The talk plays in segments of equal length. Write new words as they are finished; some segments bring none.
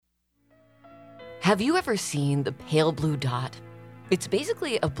Have you ever seen the pale blue dot? It's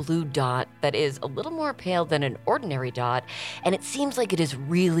basically a blue dot that is a little more pale than an ordinary dot, and it seems like it is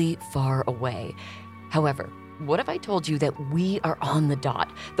really far away. However, what if I told you that we are on the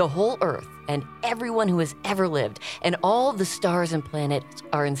dot, the whole Earth, and everyone who has ever lived, and all the stars and planets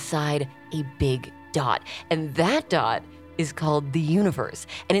are inside a big dot, and that dot is called the universe.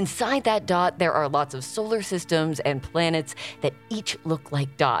 And inside that dot, there are lots of solar systems and planets that each look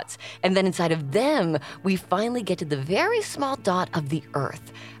like dots. And then inside of them, we finally get to the very small dot of the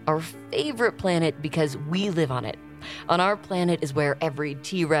Earth, our favorite planet because we live on it. On our planet is where every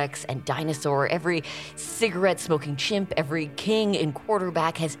T-Rex and dinosaur, every cigarette-smoking chimp, every king and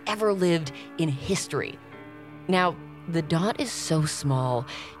quarterback has ever lived in history. Now, the dot is so small,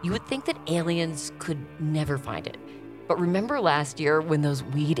 you would think that aliens could never find it. But remember last year when those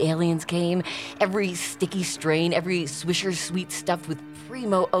weed aliens came? Every sticky strain, every Swisher Sweet stuffed with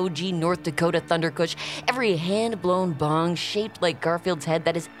primo OG North Dakota Thunder Kush, every hand-blown bong shaped like Garfield's head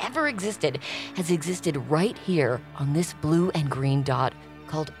that has ever existed has existed right here on this blue and green dot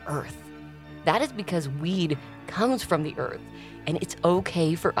called Earth. That is because weed comes from the Earth, and it's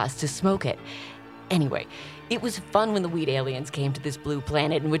okay for us to smoke it. Anyway, it was fun when the weed aliens came to this blue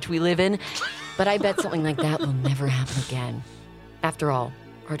planet in which we live in, but I bet something like that will never happen again. After all,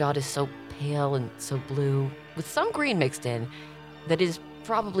 our dot is so pale and so blue, with some green mixed in, that it is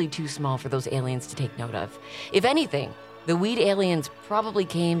probably too small for those aliens to take note of. If anything, the weed aliens probably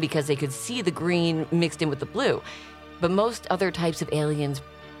came because they could see the green mixed in with the blue, but most other types of aliens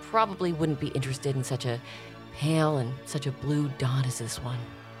probably wouldn't be interested in such a pale and such a blue dot as this one.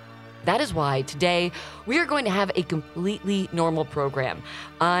 That is why today we are going to have a completely normal program.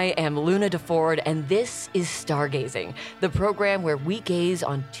 I am Luna DeFord, and this is Stargazing, the program where we gaze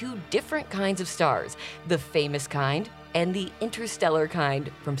on two different kinds of stars, the famous kind and the interstellar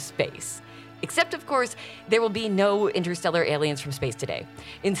kind from space. Except, of course, there will be no interstellar aliens from space today.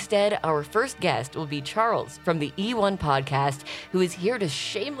 Instead, our first guest will be Charles from the E1 podcast, who is here to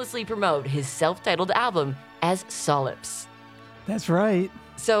shamelessly promote his self-titled album as Solips. That's right.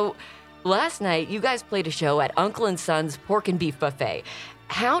 So, last night, you guys played a show at Uncle and Son's Pork and Beef Buffet.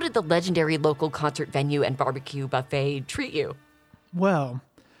 How did the legendary local concert venue and barbecue buffet treat you? Well,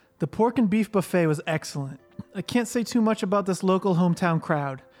 the Pork and Beef Buffet was excellent. I can't say too much about this local hometown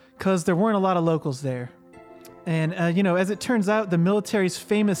crowd, because there weren't a lot of locals there. And, as it turns out, the military's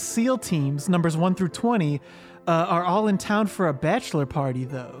famous SEAL teams, numbers 1 through 20, are all in town for a bachelor party,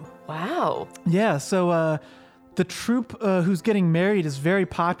 though. Wow. Yeah, so, the troop who's getting married is very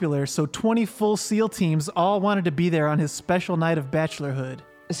popular, so 20 full SEAL teams all wanted to be there on his special night of bachelorhood.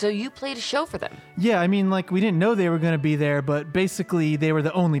 So you played a show for them? Yeah, we didn't know they were going to be there, but basically they were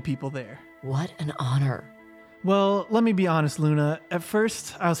the only people there. What an honor. Well, let me be honest, Luna. At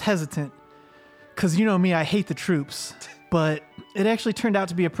first, I was hesitant, because you know me, I hate the troops, but it actually turned out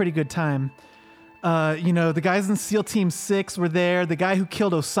to be a pretty good time. The guys in SEAL Team 6 were there. The guy who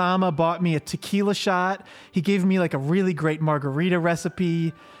killed Osama bought me a tequila shot. He gave me a really great margarita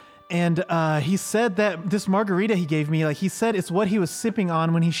recipe. And he said that this margarita he gave me, he said it's what he was sipping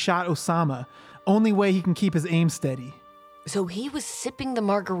on when he shot Osama. Only way he can keep his aim steady. So he was sipping the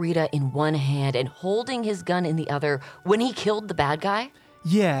margarita in one hand and holding his gun in the other when he killed the bad guy?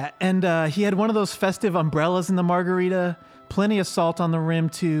 Yeah, and he had one of those festive umbrellas in the margarita. Plenty of salt on the rim,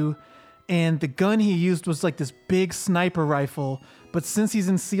 too. And the gun he used was this big sniper rifle. But since he's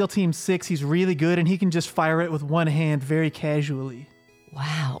in SEAL Team 6, he's really good and he can just fire it with one hand very casually.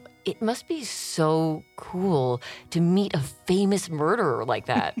 Wow, it must be so cool to meet a famous murderer like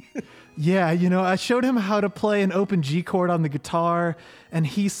that. Yeah, I showed him how to play an open G chord on the guitar. And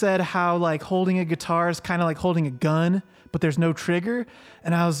he said how holding a guitar is kind of like holding a gun, but there's no trigger.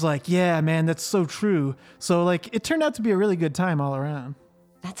 And I was like, yeah, man, that's so true. So it turned out to be a really good time all around.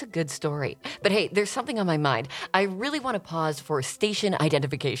 That's a good story. But hey, there's something on my mind. I really want to pause for station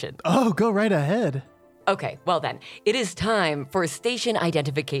identification. Oh, go right ahead. Okay, well then, it is time for station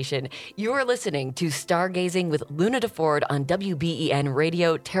identification. You are listening to Stargazing with Luna DeFord on WBEN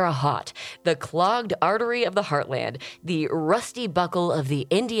Radio Terre Haute, the clogged artery of the heartland, the rusty buckle of the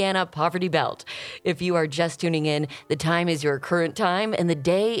Indiana poverty belt. If you are just tuning in, the time is your current time and the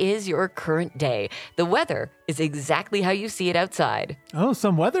day is your current day. The weather is exactly how you see it outside. Oh,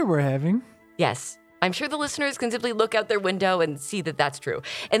 some weather we're having. Yes. I'm sure the listeners can simply look out their window and see that that's true.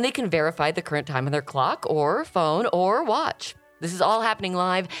 And they can verify the current time on their clock or phone or watch. This is all happening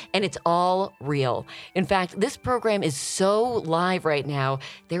live, and it's all real. In fact, this program is so live right now,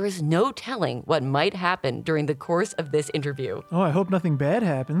 there is no telling what might happen during the course of this interview. Oh, I hope nothing bad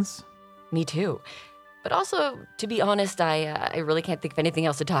happens. Me too. But also, to be honest, I really can't think of anything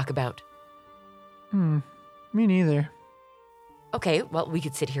else to talk about. Me neither. Okay, well, we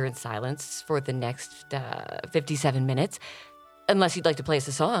could sit here in silence for the next 57 minutes, unless you'd like to play us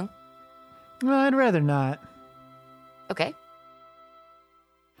a song. Well, I'd rather not. Okay.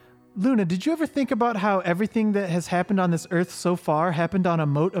 Luna, did you ever think about how everything that has happened on this Earth so far happened on a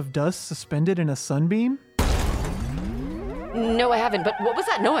mote of dust suspended in a sunbeam? No, I haven't, but what was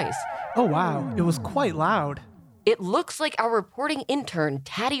that noise? Oh, wow. It was quite loud. It looks like our reporting intern,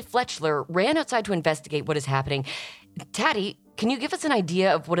 Taddy Fletchler, ran outside to investigate what is happening. Taddy, can you give us an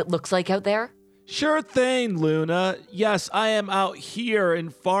idea of what it looks like out there? Sure thing, Luna. Yes, I am out here in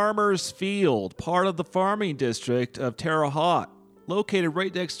Farmer's Field, part of the farming district of Terre Haute, located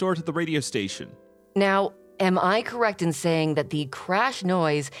right next door to the radio station. Now, am I correct in saying that the crash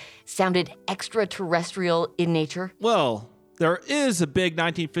noise sounded extraterrestrial in nature? Well, there is a big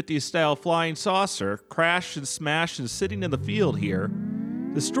 1950s-style flying saucer crashed and smashed and sitting in the field here,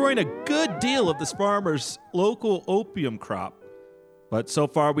 destroying a good deal of this farmer's local opium crop. But so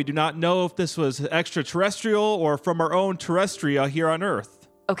far, we do not know if this was extraterrestrial or from our own terrestrial here on Earth.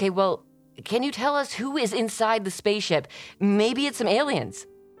 Okay, well, can you tell us who is inside the spaceship? Maybe it's some aliens.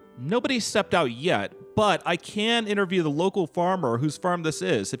 Nobody stepped out yet, but I can interview the local farmer whose farm this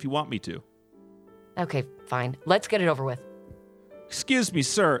is if you want me to. Okay, fine. Let's get it over with. Excuse me,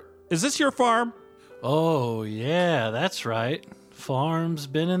 sir. Is this your farm? Oh, yeah, that's right. Farm's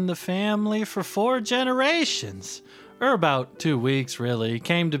been in the family for 4 generations. Or about 2 weeks, really.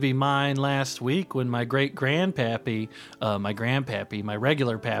 Came to be mine last week when my great-grandpappy, my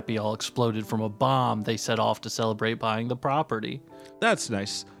regular pappy, all exploded from a bomb they set off to celebrate buying the property. That's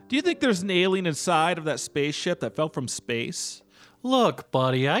nice. Do you think there's an alien inside of that spaceship that fell from space? Look,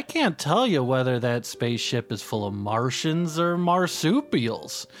 buddy, I can't tell you whether that spaceship is full of Martians or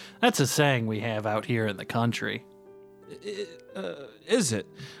marsupials. That's a saying we have out here in the country. Is it?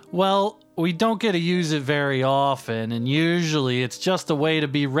 Well, we don't get to use it very often, and usually it's just a way to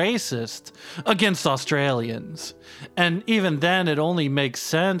be racist against Australians. And even then, it only makes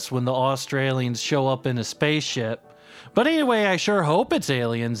sense when the Australians show up in a spaceship. But anyway, I sure hope it's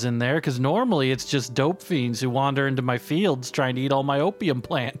aliens in there, because normally it's just dope fiends who wander into my fields trying to eat all my opium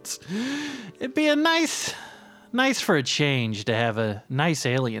plants. It'd be nice for a change to have a nice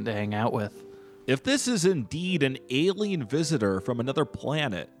alien to hang out with. If this is indeed an alien visitor from another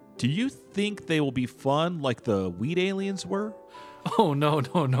planet, do you think they will be fun like the weed aliens were? Oh, no.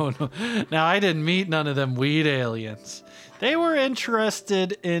 Now, I didn't meet none of them weed aliens. They were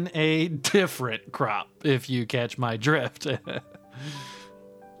interested in a different crop, if you catch my drift.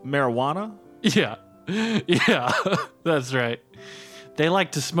 Marijuana? Yeah, that's right. They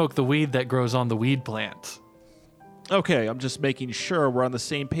like to smoke the weed that grows on the weed plants. Okay, I'm just making sure we're on the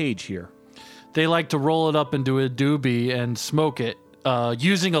same page here. They like to roll it up into a doobie and smoke it,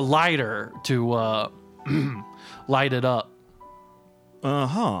 using a lighter to light it up.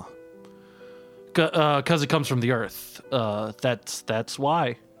 Uh-huh. Because it comes from the earth. That's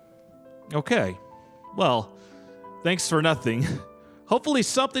why. Okay. Well, thanks for nothing. Hopefully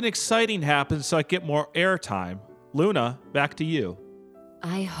something exciting happens so I get more airtime. Luna, back to you.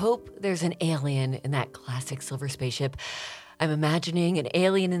 I hope there's an alien in that classic silver spaceship. I'm imagining an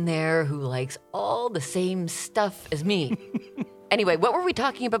alien in there who likes all the same stuff as me. Anyway, what were we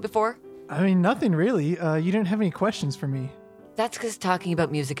talking about before? I mean, nothing really. You didn't have any questions for me. That's because talking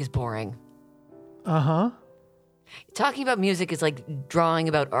about music is boring. Uh-huh. Talking about music is like drawing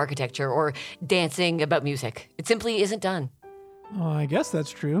about architecture or dancing about music. It simply isn't done. Oh, I guess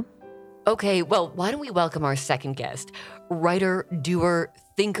that's true. Okay, well, why don't we welcome our second guest? Writer, doer,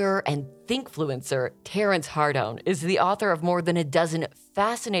 thinker, and thinkfluencer Terrence Hardone is the author of more than a dozen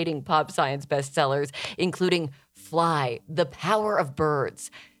fascinating pop science bestsellers, including Fly, The Power of Birds,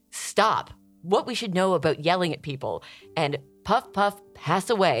 Stop, What We Should Know About Yelling at People, and Puff Puff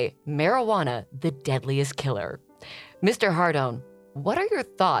Pass Away, Marijuana, the Deadliest Killer. Mr. Hardone, what are your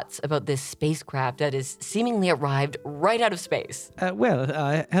thoughts about this spacecraft that has seemingly arrived right out of space?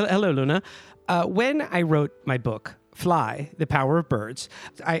 Hello, Luna. When I wrote my book, Fly, The Power of Birds,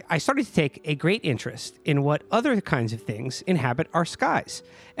 I started to take a great interest in what other kinds of things inhabit our skies.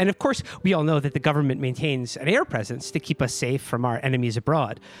 And of course, we all know that the government maintains an air presence to keep us safe from our enemies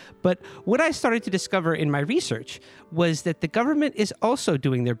abroad. But what I started to discover in my research was that the government is also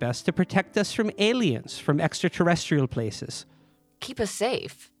doing their best to protect us from aliens, from extraterrestrial places. Keep us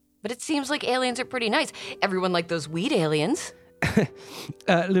safe. But it seems like aliens are pretty nice. Everyone liked those weed aliens.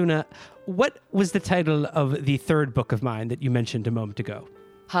 Luna, what was the title of the third book of mine that you mentioned a moment ago?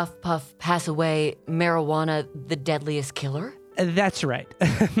 Puff Puff Pass Away, Marijuana, the Deadliest Killer? That's right.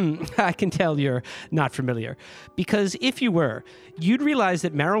 I can tell you're not familiar. Because if you were, you'd realize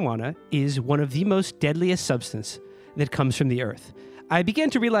that marijuana is one of the most deadliest substances that comes from the earth. I began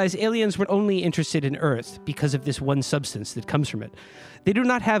to realize aliens were only interested in Earth because of this one substance that comes from it. They do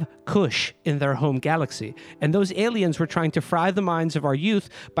not have Kush in their home galaxy, and those aliens were trying to fry the minds of our youth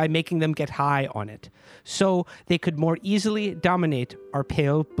by making them get high on it, so they could more easily dominate our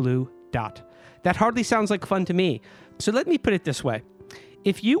pale blue dot. That hardly sounds like fun to me. So let me put it this way.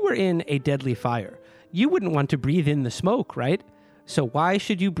 If you were in a deadly fire, you wouldn't want to breathe in the smoke, right? So why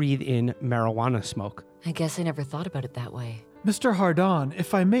should you breathe in marijuana smoke? I guess I never thought about it that way. Mr. Hardon,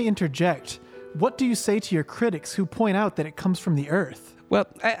 if I may interject, what do you say to your critics who point out that it comes from the Earth? Well,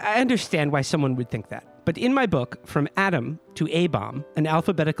 I understand why someone would think that. But in my book, From Atom to A-Bomb, An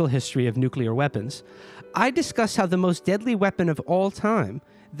Alphabetical History of Nuclear Weapons, I discuss how the most deadly weapon of all time,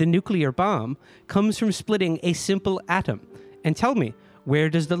 the nuclear bomb, comes from splitting a simple atom. And tell me,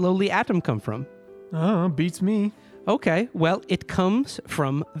 where does the lowly atom come from? Oh, beats me. Okay, well, it comes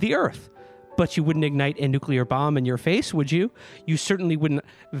from the Earth. But you wouldn't ignite a nuclear bomb in your face, would you? You certainly wouldn't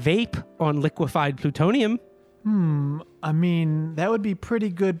vape on liquefied plutonium. I mean, that would be pretty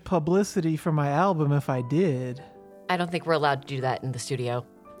good publicity for my album if I did. I don't think we're allowed to do that in the studio.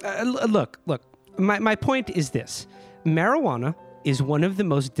 Look. My point is this. Marijuana is one of the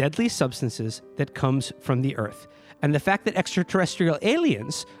most deadly substances that comes from the Earth. And the fact that extraterrestrial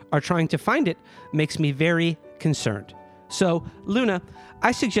aliens are trying to find it makes me very concerned. So, Luna,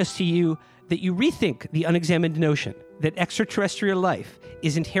 I suggest to you that you rethink the unexamined notion that extraterrestrial life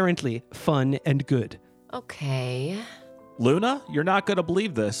is inherently fun and good. Okay. Luna, you're not going to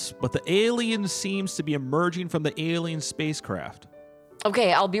believe this, but the alien seems to be emerging from the alien spacecraft.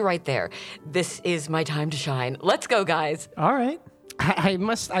 Okay, I'll be right there. This is my time to shine. Let's go, guys. All right. I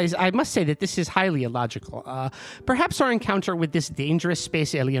must say that this is highly illogical. Perhaps our encounter with this dangerous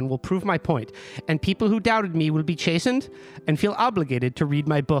space alien will prove my point, and people who doubted me will be chastened and feel obligated to read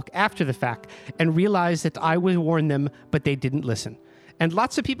my book after the fact and realize that I would warn them, but they didn't listen. And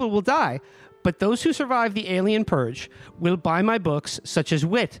lots of people will die, but those who survive the alien purge will buy my books, such as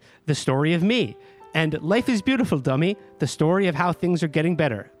Wit, The Story of Me, and Life is Beautiful, Dummy, The Story of How Things Are Getting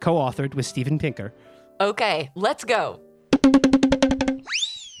Better, co-authored with Steven Pinker. Okay, let's go.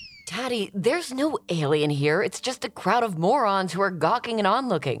 Daddy, there's no alien here. It's just a crowd of morons who are gawking and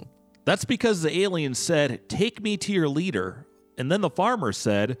onlooking. That's because the alien said, "Take me to your leader." And then the farmer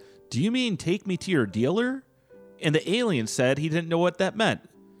said, "Do you mean take me to your dealer?" And the alien said he didn't know what that meant.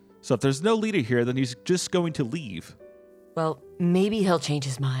 So if there's no leader here, then he's just going to leave. Well, maybe he'll change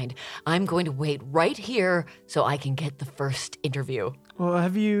his mind. I'm going to wait right here so I can get the first interview. Well,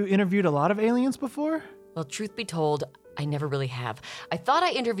 have you interviewed a lot of aliens before? Well, truth be told, I never really have. I thought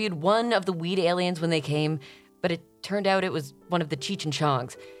I interviewed one of the weed aliens when they came, but it turned out it was one of the Cheech and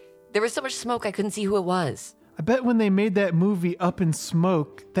Chongs. There was so much smoke I couldn't see who it was. I bet when they made that movie Up in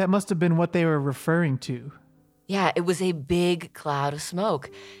Smoke, that must have been what they were referring to. Yeah, it was a big cloud of smoke.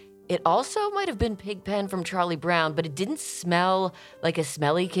 It also might have been Pigpen from Charlie Brown, but it didn't smell like a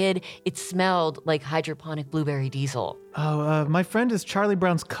smelly kid. It smelled like hydroponic blueberry diesel. Oh, my friend is Charlie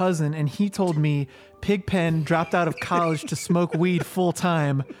Brown's cousin, and he told me Pigpen dropped out of college to smoke weed full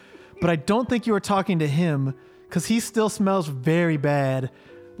time. But I don't think you were talking to him, because he still smells very bad,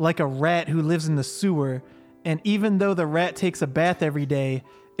 like a rat who lives in the sewer. And even though the rat takes a bath every day,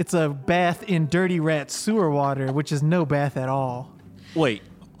 it's a bath in dirty rat sewer water, which is no bath at all. Wait,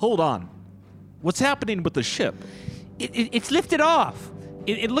 hold on. What's happening with the ship? It's lifted off.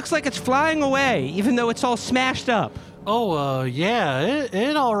 It looks like it's flying away, even though it's all smashed up. Yeah,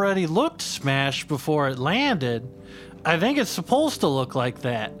 it already looked smashed before it landed. I think it's supposed to look like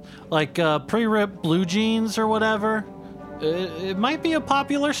that. Like pre-ripped blue jeans or whatever. It might be a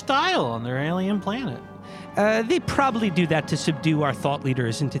popular style on their alien planet. They probably do that to subdue our thought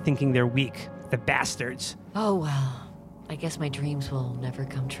leaders into thinking they're weak. The bastards. Oh, well. I guess my dreams will never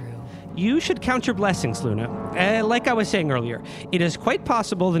come true. You should count your blessings, Luna. Like I was saying earlier, it is quite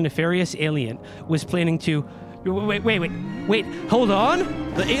possible the nefarious alien was planning to... Wait, hold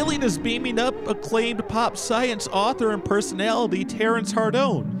on. The alien is beaming up acclaimed pop science author and personality Terrence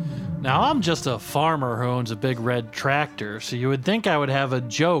Hardon. Now, I'm just a farmer who owns a big red tractor, so you would think I would have a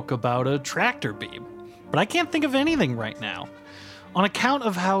joke about a tractor beam. But I can't think of anything right now, on account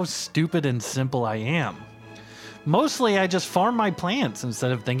of how stupid and simple I am. Mostly, I just farm my plants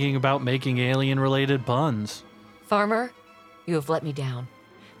instead of thinking about making alien-related puns. Farmer, you have let me down.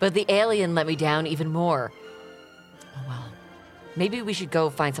 But the alien let me down even more. Oh, well. Maybe we should go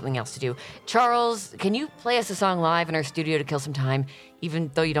find something else to do. Charles, can you play us a song live in our studio to kill some time,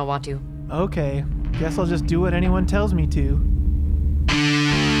 even though you don't want to? Okay, guess I'll just do what anyone tells me to.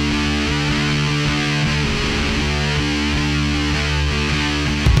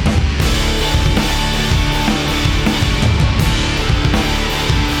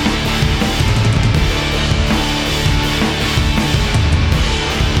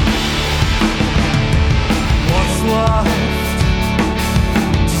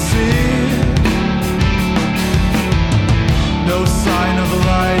 sign of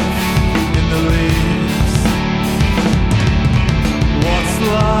life in the leaves. What's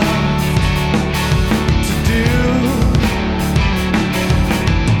left to do?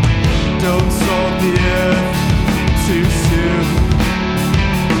 Don't salt the earth too soon.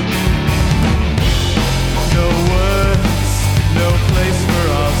 No words, no place for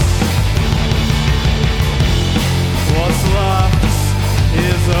us. What's left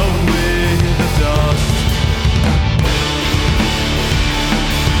is only the dust.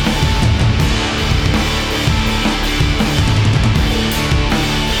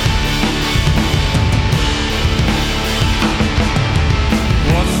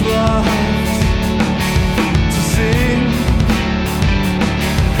 What's left to sing?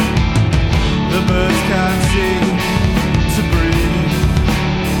 The birds can't seem to breathe.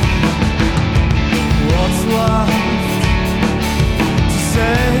 What's left to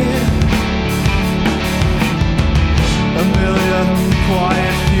say? A million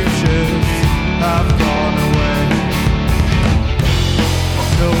quiet futures have gone away.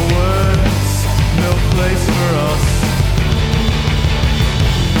 No words, no place for us.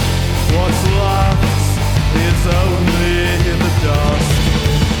 What's left is only the dust.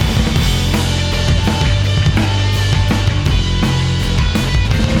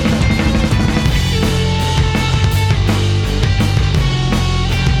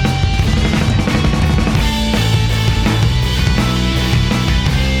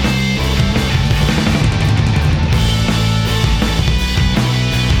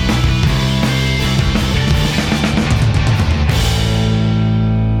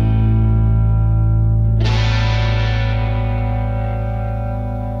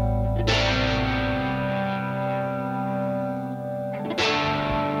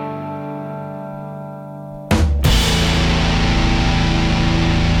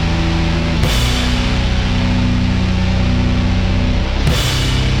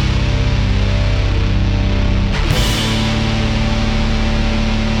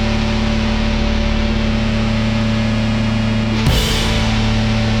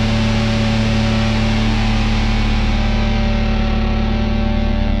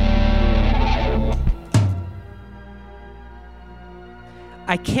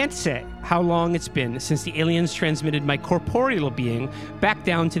 I can't say how long it's been since the aliens transmitted my corporeal being back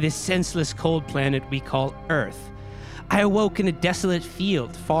down to this senseless cold planet we call Earth. I awoke in a desolate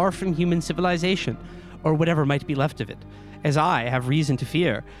field far from human civilization, or whatever might be left of it. As I have reason to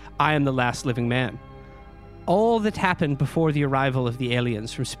fear, I am the last living man. All that happened before the arrival of the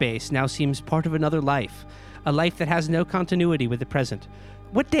aliens from space now seems part of another life, a life that has no continuity with the present.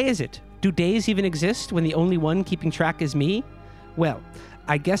 What day is it? Do days even exist when the only one keeping track is me? Well,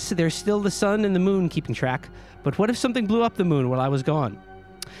 I guess there's still the sun and the moon keeping track, but what if something blew up the moon while I was gone?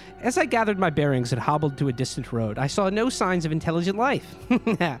 As I gathered my bearings and hobbled to a distant road, I saw no signs of intelligent life,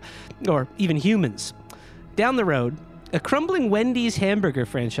 or even humans. Down the road, a crumbling Wendy's hamburger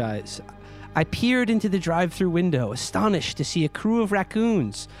franchise. I peered into the drive-thru window, astonished to see a crew of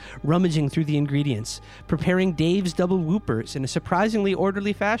raccoons rummaging through the ingredients, preparing Dave's double whoopers in a surprisingly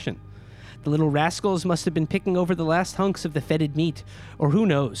orderly fashion. The little rascals must have been picking over the last hunks of the fetid meat, or who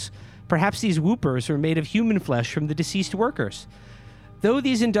knows, perhaps these whoopers were made of human flesh from the deceased workers. Though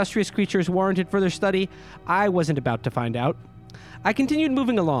these industrious creatures warranted further study, I wasn't about to find out. I continued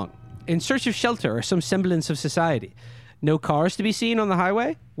moving along, in search of shelter or some semblance of society. No cars to be seen on the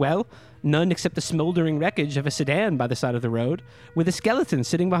highway? Well, none except the smoldering wreckage of a sedan by the side of the road, with a skeleton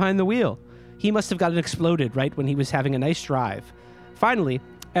sitting behind the wheel. He must have gotten exploded right when he was having a nice drive. Finally,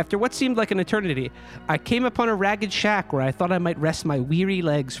 after what seemed like an eternity, I came upon a ragged shack where I thought I might rest my weary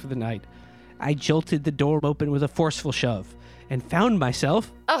legs for the night. I jolted the door open with a forceful shove and found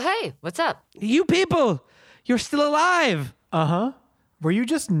myself... Oh, hey, what's up? You people! You're still alive! Uh-huh. Were you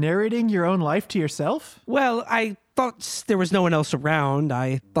just narrating your own life to yourself? Well, I thought there was no one else around.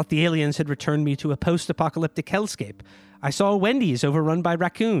 I thought the aliens had returned me to a post-apocalyptic hellscape. I saw a Wendy's overrun by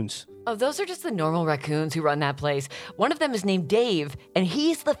raccoons. Oh, those are just the normal raccoons who run that place. One of them is named Dave, and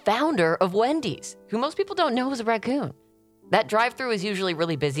he's the founder of Wendy's, who most people don't know is a raccoon. That drive-thru is usually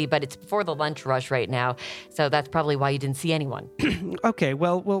really busy, but it's before the lunch rush right now, so that's probably why you didn't see anyone. Okay,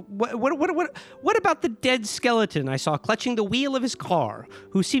 well, what about the dead skeleton I saw clutching the wheel of his car,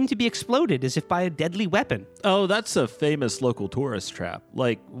 who seemed to be exploded as if by a deadly weapon? Oh, that's a famous local tourist trap.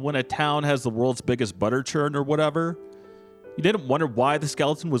 Like when a town has the world's biggest butter churn or whatever. You didn't wonder why the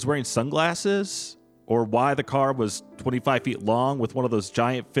skeleton was wearing sunglasses? Or why the car was 25 feet long with one of those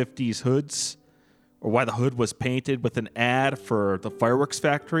giant 50s hoods? Or why the hood was painted with an ad for the fireworks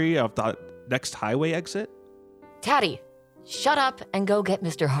factory of the next highway exit? Taddy, shut up and go get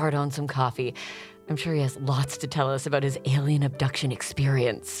Mr. Hardon some coffee. I'm sure he has lots to tell us about his alien abduction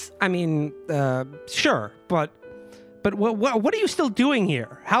experience. I mean, sure, but what are you still doing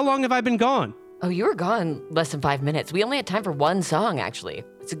here? How long have I been gone? Oh, you were gone less than 5 minutes. We only had time for one song, actually.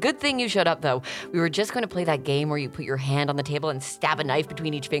 It's a good thing you showed up, though. We were just going to play that game where you put your hand on the table and stab a knife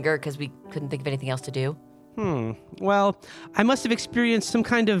between each finger because we couldn't think of anything else to do. Well, I must have experienced some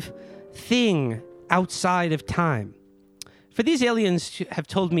kind of thing outside of time. For these aliens have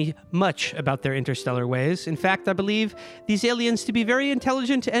told me much about their interstellar ways. In fact, I believe these aliens to be very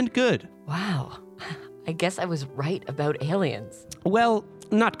intelligent and good. Wow. I guess I was right about aliens. Well,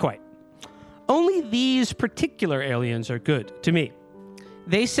 not quite. Only these particular aliens are good to me.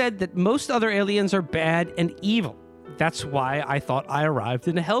 They said that most other aliens are bad and evil. That's why I thought I arrived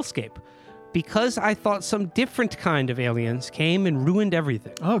in a hellscape. Because I thought some different kind of aliens came and ruined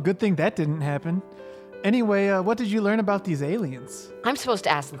everything. Oh, good thing that didn't happen. Anyway, what did you learn about these aliens? I'm supposed to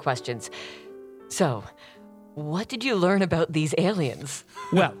ask the questions. So, what did you learn about these aliens?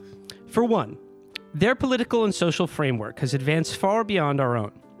 Well, for one, their political and social framework has advanced far beyond our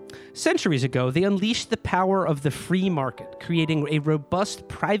own. Centuries ago, they unleashed the power of the free market, creating a robust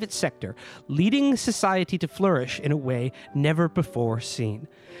private sector, leading society to flourish in a way never before seen.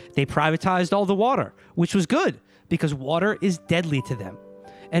 They privatized all the water, which was good, because water is deadly to them.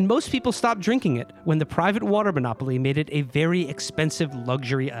 And most people stopped drinking it when the private water monopoly made it a very expensive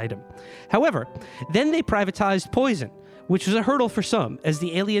luxury item. However, then they privatized poison, which was a hurdle for some, as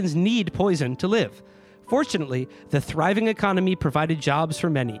the aliens need poison to live. Fortunately, the thriving economy provided jobs for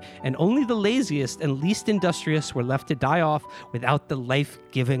many, and only the laziest and least industrious were left to die off without the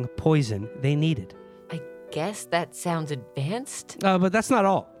life-giving poison they needed. I guess that sounds advanced. But that's not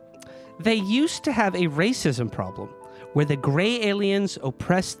all. They used to have a racism problem, where the gray aliens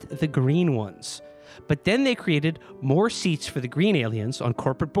oppressed the green ones. But then they created more seats for the green aliens on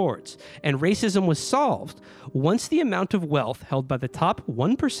corporate boards, and racism was solved once the amount of wealth held by the top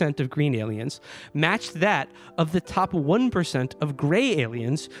 1% of green aliens matched that of the top 1% of gray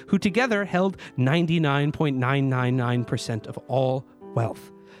aliens, who together held 99.999% of all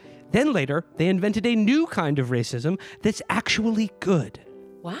wealth. Then later, they invented a new kind of racism that's actually good.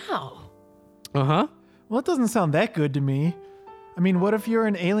 Wow. Uh-huh. Well, it doesn't sound that good to me. I mean, what if you're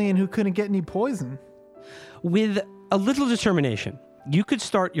an alien who couldn't get any poison? With a little determination, you could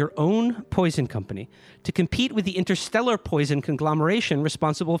start your own poison company to compete with the interstellar poison conglomeration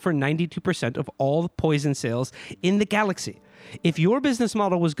responsible for 92% of all poison sales in the galaxy. If your business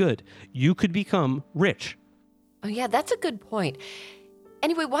model was good, you could become rich. Oh, yeah, that's a good point.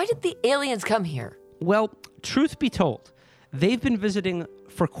 Anyway, why did the aliens come here? Well, truth be told, they've been visiting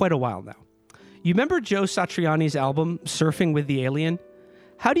for quite a while now. You remember Joe Satriani's album, Surfing with the Alien?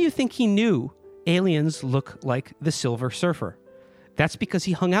 How do you think he knew aliens look like the Silver Surfer? That's because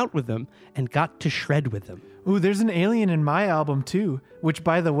he hung out with them and got to shred with them. Ooh, there's an alien in my album too, which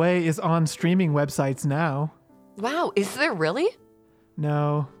by the way is on streaming websites now. Wow, is there really?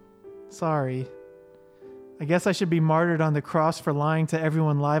 No, sorry. I guess I should be martyred on the cross for lying to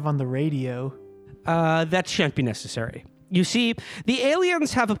everyone live on the radio. That shan't be necessary. You see, the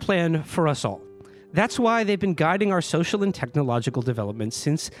aliens have a plan for us all. That's why they've been guiding our social and technological development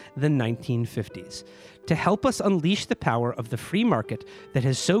since the 1950s, to help us unleash the power of the free market that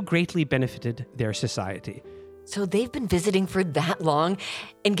has so greatly benefited their society. So they've been visiting for that long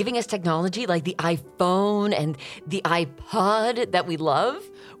and giving us technology like the iPhone and the iPod that we love?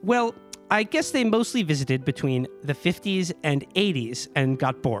 Well, I guess they mostly visited between the 50s and 80s and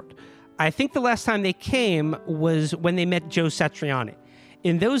got bored. I think the last time they came was when they met Joe Satriani.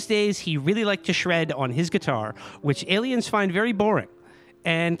 In those days, he really liked to shred on his guitar, which aliens find very boring.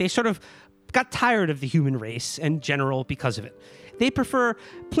 And they sort of got tired of the human race in general because of it. They prefer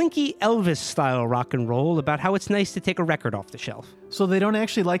plinky Elvis-style rock and roll about how it's nice to take a record off the shelf. So they don't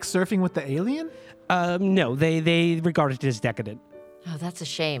actually like surfing with the alien? No, they regard it as decadent. Oh, that's a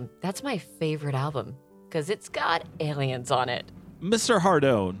shame. That's my favorite album, because it's got aliens on it. Mr.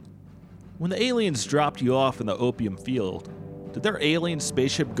 Hardone, when the aliens dropped you off in the opium field, did their alien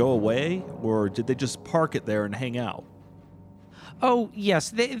spaceship go away, or did they just park it there and hang out? Oh, yes,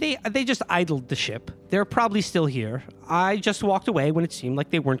 they just idled the ship. They're probably still here. I just walked away when it seemed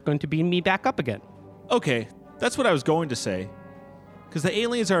like they weren't going to beam me back up again. Okay, that's what I was going to say. Because the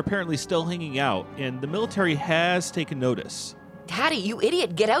aliens are apparently still hanging out, and the military has taken notice. Daddy, you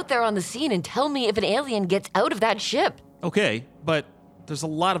idiot, get out there on the scene and tell me if an alien gets out of that ship. Okay, but there's a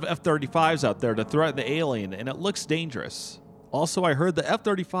lot of F-35s out there to threaten the alien, and it looks dangerous. Also, I heard the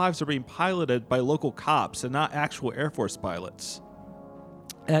F-35s are being piloted by local cops and not actual Air Force pilots.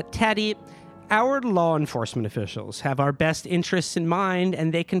 Taddy, Our law enforcement officials have our best interests in mind,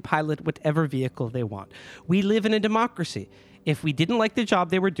 and they can pilot whatever vehicle they want. We live in a democracy. If we didn't like the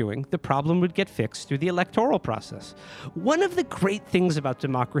job they were doing, the problem would get fixed through the electoral process. One of the great things about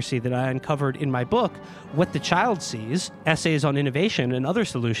democracy that I uncovered in my book, What the Child Sees, Essays on Innovation and Other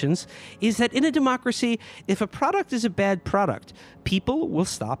Solutions, is that in a democracy, if a product is a bad product, people will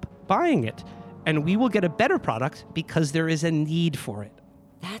stop buying it. And we will get a better product because there is a need for it.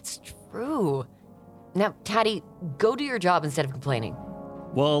 That's true. Now, Taddy, go do your job instead of complaining.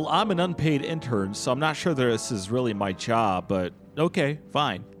 Well, I'm an unpaid intern, so I'm not sure this is really my job, but okay,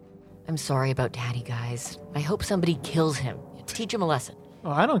 fine. I'm sorry about Taddy, guys. I hope somebody kills him. Teach him a lesson.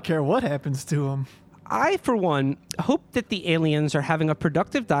 Oh, I don't care what happens to him. I, for one, hope that the aliens are having a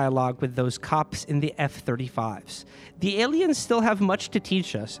productive dialogue with those cops in the F-35s. The aliens still have much to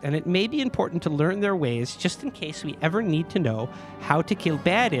teach us, and it may be important to learn their ways just in case we ever need to know how to kill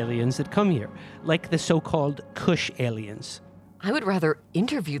bad aliens that come here, like the so-called Kush aliens. I would rather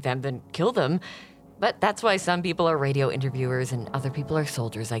interview them than kill them. But that's why some people are radio interviewers and other people are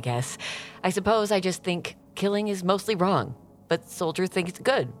soldiers, I guess. I suppose I just think killing is mostly wrong, but soldiers think it's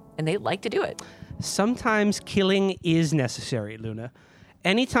good, and they like to do it. Sometimes killing is necessary, Luna.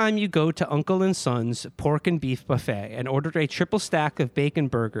 Anytime you go to Uncle and Son's pork and beef buffet and order a triple stack of bacon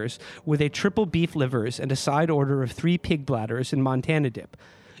burgers with a triple beef livers and a side order of 3 pig bladders and Montana dip,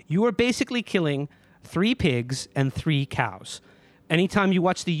 you are basically killing 3 pigs and 3 cows. Anytime you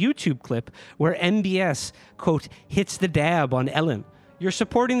watch the YouTube clip where MBS, quote, hits the dab on Ellen, you're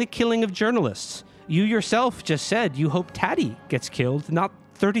supporting the killing of journalists. You yourself just said you hope Taddy gets killed not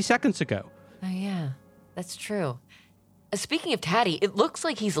 30 seconds ago. Oh, yeah, that's true. Speaking of Taddy, it looks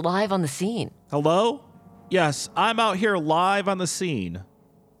like he's live on the scene. Hello? Yes, I'm out here live on the scene.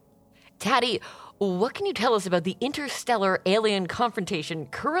 Taddy, what can you tell us about the interstellar alien confrontation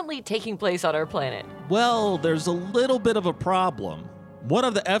currently taking place on our planet? Well, there's a little bit of a problem. One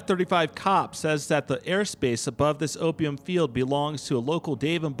of the F-35 cops says that the airspace above this opium field belongs to a local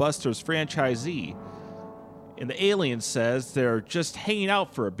Dave & Buster's franchisee. And the alien says they're just hanging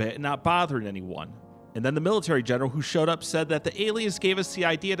out for a bit and not bothering anyone. And then the military general who showed up said that the aliens gave us the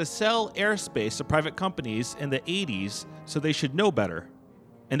idea to sell airspace to private companies in the 80s, so they should know better.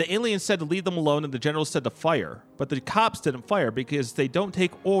 And the aliens said to leave them alone, and the general said to fire. But the cops didn't fire because they don't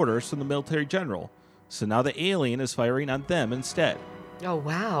take orders from the military general. So now the alien is firing on them instead. Oh,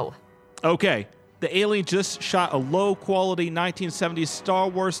 wow. Okay, the alien just shot a low-quality 1970s Star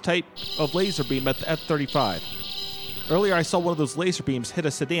Wars type of laser beam at the F-35. Earlier I saw one of those laser beams hit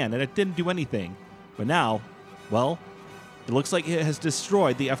a sedan, and it didn't do anything. But now, well, it looks like it has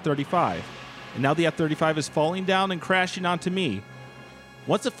destroyed the F-35. And now the F-35 is falling down and crashing onto me.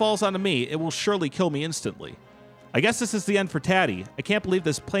 Once it falls onto me, it will surely kill me instantly. I guess this is the end for Taddy. I can't believe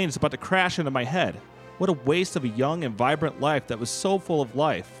this plane is about to crash into my head. What a waste of a young and vibrant life that was so full of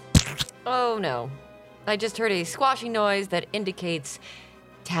life. Oh, no. I just heard a squashing noise that indicates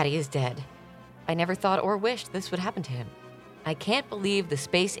Taddy is dead. I never thought or wished this would happen to him. I can't believe the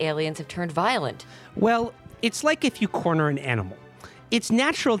space aliens have turned violent. Well, it's like if you corner an animal. It's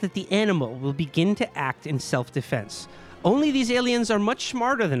natural that the animal will begin to act in self-defense. Only these aliens are much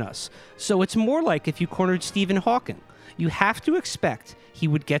smarter than us, so it's more like if you cornered Stephen Hawking. You have to expect he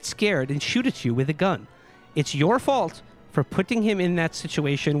would get scared and shoot at you with a gun. It's your fault for putting him in that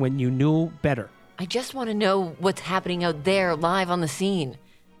situation when you knew better. I just want to know what's happening out there live on the scene.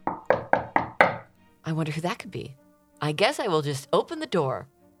 I wonder who that could be. I guess I will just open the door,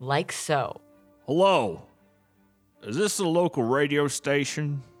 like so. Hello. Is this a local radio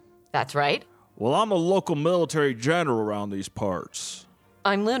station? That's right. Well, I'm a local military general around these parts.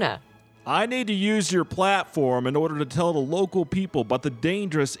 I'm Luna. I need to use your platform in order to tell the local people about the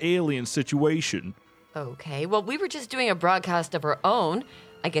dangerous alien situation. Okay, well, we were just doing a broadcast of our own.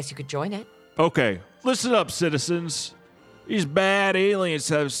 I guess you could join it. Okay, listen up, citizens. These bad aliens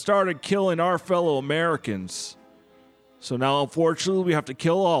have started killing our fellow Americans. So now, unfortunately, we have to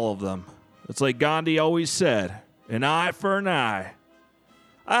kill all of them. It's like Gandhi always said, an eye for an eye.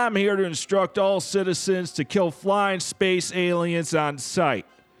 I'm here to instruct all citizens to kill flying space aliens on sight.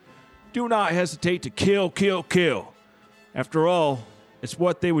 Do not hesitate to kill, kill, kill. After all, it's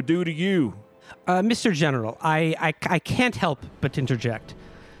what they would do to you. Mr. General, I can't help but interject.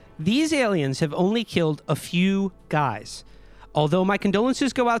 These aliens have only killed a few guys. Although my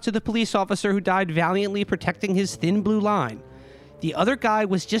condolences go out to the police officer who died valiantly protecting his thin blue line, the other guy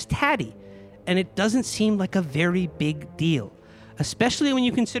was just Taddy, and it doesn't seem like a very big deal. especially when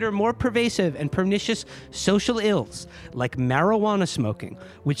you consider more pervasive and pernicious social ills like marijuana smoking,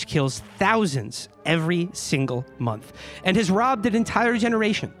 which kills thousands every single month and has robbed an entire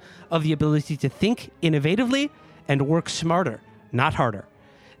generation of the ability to think innovatively and work smarter, not harder.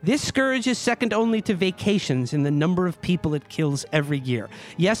 This scourge is second only to vacations in the number of people it kills every year.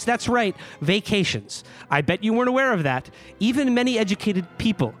 Yes, that's right, vacations. I bet you weren't aware of that. Even many educated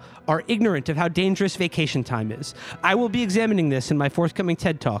people are ignorant of how dangerous vacation time is. I will be examining this in my forthcoming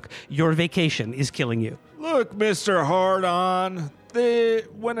TED Talk. Your vacation is killing you. Look, Mr. Hard-On,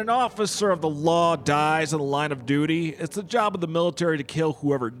 when an officer of the law dies in the line of duty, it's the job of the military to kill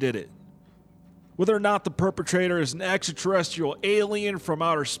whoever did it. Whether or not the perpetrator is an extraterrestrial alien from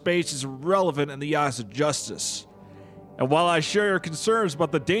outer space is irrelevant in the eyes of justice. And while I share your concerns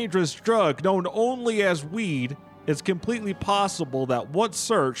about the dangerous drug known only as weed, it's completely possible that once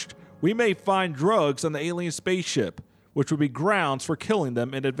searched, we may find drugs on the alien spaceship, which would be grounds for killing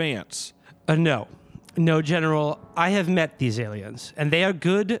them in advance. No. No, General. I have met these aliens, and they are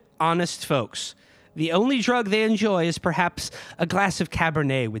good, honest folks. The only drug they enjoy is perhaps a glass of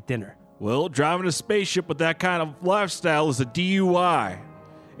Cabernet with dinner. Well, driving a spaceship with that kind of lifestyle is a DUI.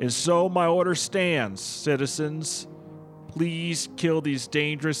 And so my order stands, citizens. Please kill these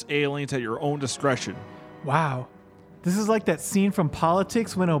dangerous aliens at your own discretion. Wow. This is like that scene from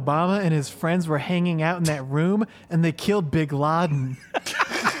Politics when Obama and his friends were hanging out in that room and they killed Bin Laden.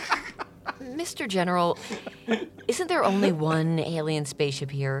 Mr. General, isn't there only one alien spaceship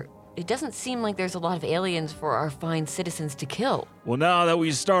here? It doesn't seem like there's a lot of aliens for our fine citizens to kill. Well, now that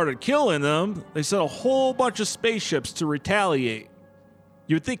we started killing them, they sent a whole bunch of spaceships to retaliate.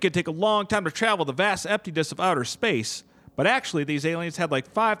 You would think it'd take a long time to travel the vast emptiness of outer space, but actually these aliens had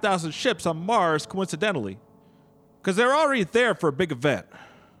like 5,000 ships on Mars coincidentally. Because they're already there for a big event,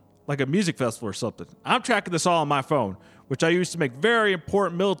 like a music festival or something. I'm tracking this all on my phone, which I use to make very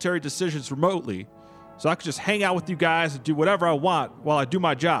important military decisions remotely, so I can just hang out with you guys and do whatever I want while I do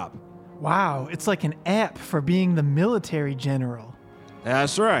my job. Wow, it's like an app for being the military general.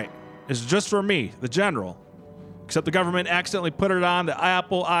 That's right. It's just for me, the general. Except the government accidentally put it on the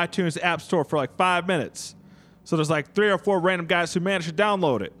Apple iTunes App Store for like 5 minutes. So there's like 3 or 4 random guys who managed to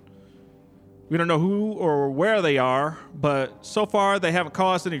download it. We don't know who or where they are, but so far they haven't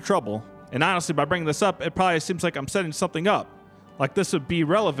caused any trouble. And honestly, by bringing this up, it probably seems like I'm setting something up. Like this would be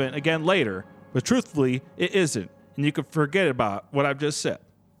relevant again later. But truthfully, it isn't. And you can forget about what I've just said.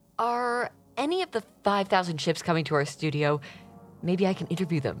 Are any of the 5,000 ships coming to our studio? Maybe I can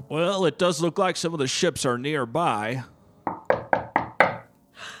interview them. Well, it does look like some of the ships are nearby.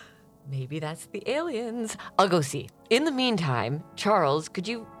 Maybe that's the aliens. I'll go see. In the meantime, Charles, could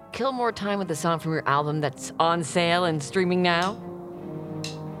you kill more time with the song from your album that's on sale and streaming now?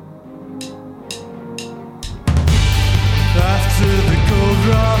 After the gold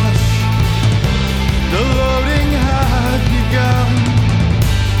rush, the loading had begun.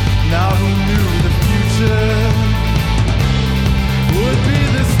 Now who knew the future would be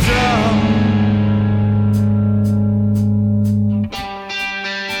this dumb?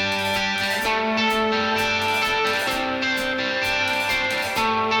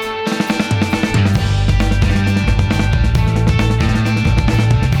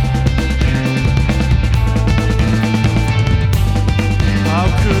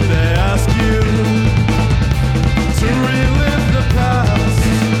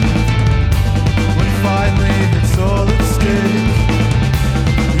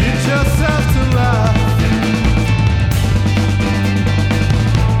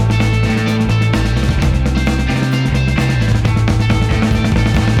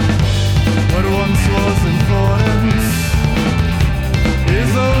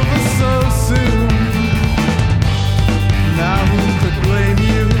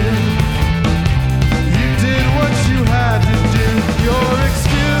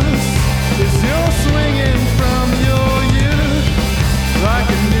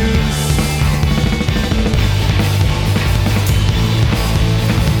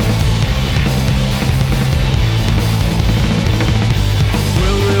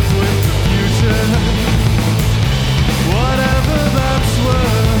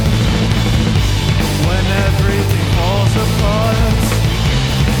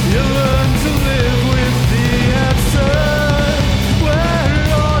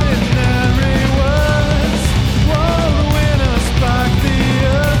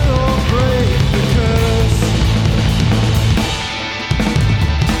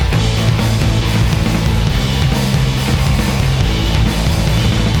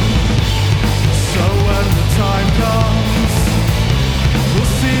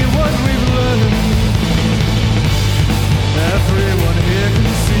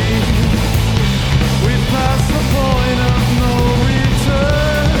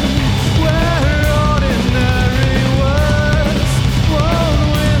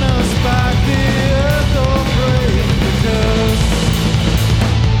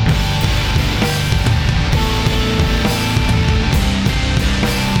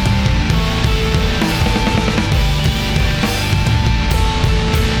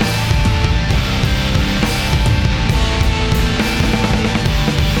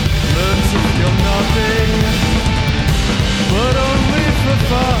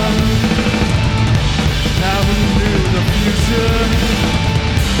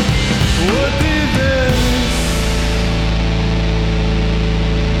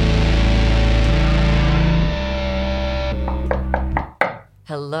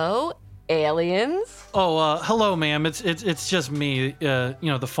 Hello, aliens? Oh, hello, ma'am. It's just me,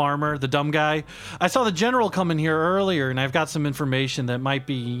 the farmer, the dumb guy. I saw the general come in here earlier, and I've got some information that might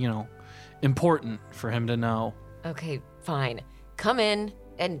be, important for him to know. Okay, fine. Come in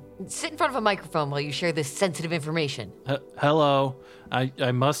and sit in front of a microphone while you share this sensitive information. Hello.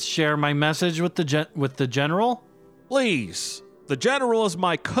 I must share my message with the general? Please. The general is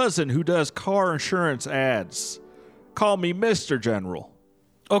my cousin who does car insurance ads. Call me Mr. General.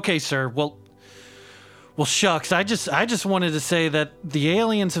 Okay, sir. Well, shucks. I just wanted to say that the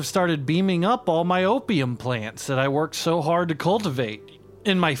aliens have started beaming up all my opium plants that I worked so hard to cultivate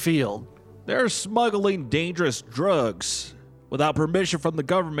in my field. They're smuggling dangerous drugs without permission from the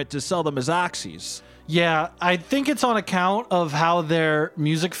government to sell them as oxys. Yeah, I think it's on account of how their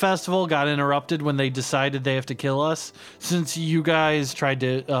music festival got interrupted when they decided they have to kill us, since you guys tried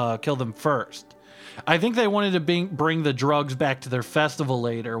to kill them first. I think they wanted to bring the drugs back to their festival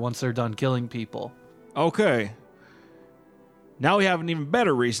later once they're done killing people. Okay. Now we have an even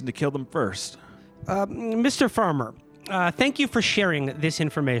better reason to kill them first. Mr. Farmer, thank you for sharing this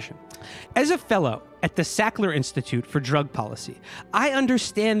information. As a fellow at the Sackler Institute for Drug Policy, I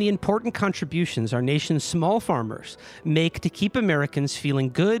understand the important contributions our nation's small farmers make to keep Americans feeling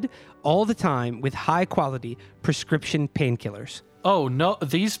good all the time with high-quality prescription painkillers. Oh, no,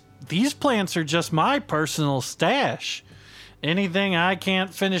 these plants are just my personal stash. Anything I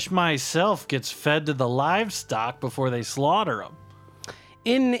can't finish myself gets fed to the livestock before they slaughter them.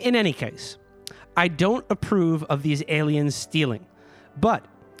 In any case, I don't approve of these aliens stealing, but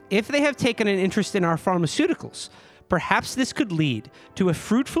if they have taken an interest in our pharmaceuticals, perhaps this could lead to a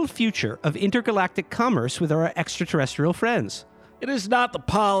fruitful future of intergalactic commerce with our extraterrestrial friends. It is not the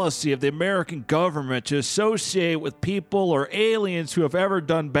policy of the American government to associate with people or aliens who have ever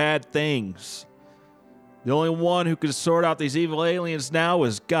done bad things. The only one who can sort out these evil aliens now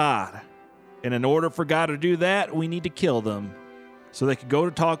is God. And in order for God to do that, we need to kill them, so they can go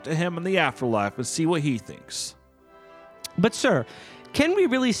to talk to him in the afterlife and see what he thinks. But sir, can we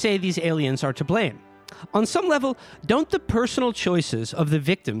really say these aliens are to blame? On some level, don't the personal choices of the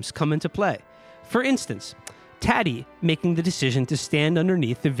victims come into play? For instance, Taddy making the decision to stand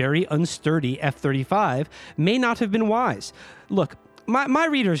underneath the very unsturdy F-35 may not have been wise. Look, my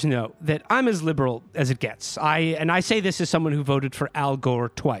readers know that I'm as liberal as it gets. I say this as someone who voted for Al Gore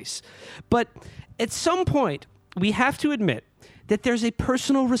twice. But at some point, we have to admit that there's a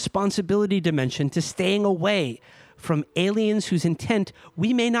personal responsibility dimension to staying away from aliens whose intent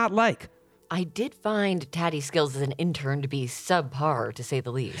we may not like. I did find Taddy's skills as an intern to be subpar, to say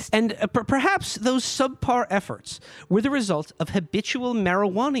the least. And perhaps those subpar efforts were the result of habitual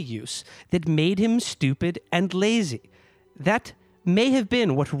marijuana use that made him stupid and lazy. That may have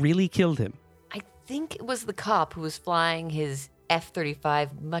been what really killed him. I think it was the cop who was flying his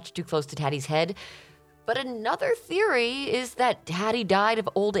F-35 much too close to Taddy's head. But another theory is that Taddy died of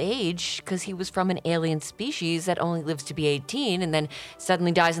old age because he was from an alien species that only lives to be 18 and then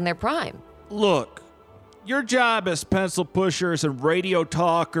suddenly dies in their prime. Look, your job as pencil pushers and radio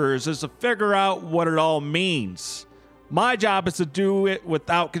talkers is to figure out what it all means. My job is to do it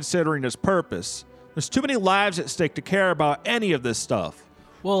without considering its purpose. There's too many lives at stake to care about any of this stuff.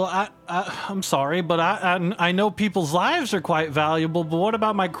 Well, I'm sorry, but I know people's lives are quite valuable, but what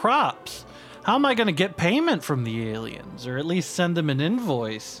about my crops? How am I going to get payment from the aliens, or at least send them an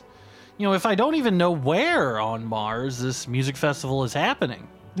invoice? If I don't even know where on Mars this music festival is happening.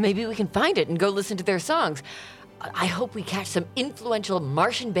 Maybe we can find it and go listen to their songs. I hope we catch some influential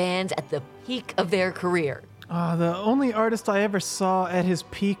Martian bands at the peak of their career. The only artist I ever saw at his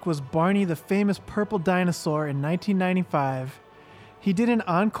peak was Barney the Famous Purple Dinosaur in 1995. He did an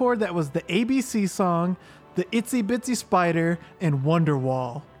encore that was the ABC song, the Itsy Bitsy Spider, and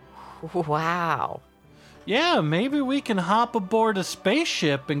Wonderwall. Wow. Yeah, maybe we can hop aboard a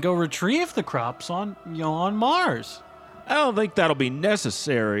spaceship and go retrieve the crops on Mars. I don't think that'll be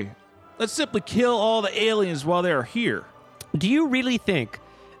necessary. Let's simply kill all the aliens while they are here. Do you really think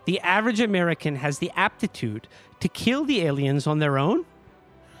the average American has the aptitude to kill the aliens on their own?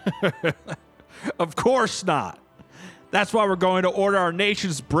 Of course not. That's why we're going to order our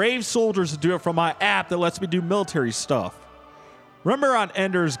nation's brave soldiers to do it from my app that lets me do military stuff. Remember on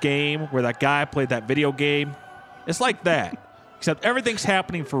Ender's Game where that guy played that video game? It's like that, except everything's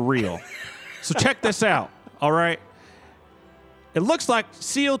happening for real. So check this out, all right? It looks like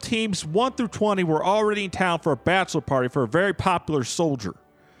SEAL teams 1 through 20 were already in town for a bachelor party for a very popular soldier.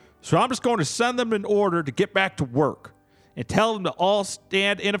 So I'm just going to send them an order to get back to work and tell them to all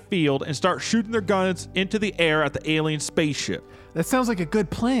stand in a field and start shooting their guns into the air at the alien spaceship. That sounds like a good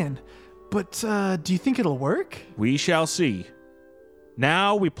plan, but do you think it'll work? We shall see.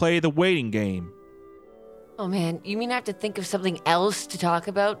 Now we play the waiting game. Oh man, you mean I have to think of something else to talk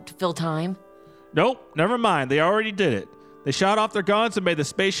about to fill time? Nope, never mind. They already did it. They shot off their guns and made the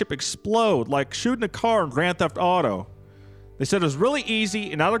spaceship explode like shooting a car in Grand Theft Auto. They said it was really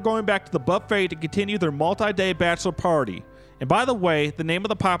easy, and now they're going back to the buffet to continue their multi-day bachelor party. And by the way, the name of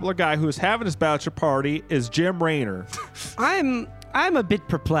the popular guy who is having his bachelor party is Jim Raynor. I'm a bit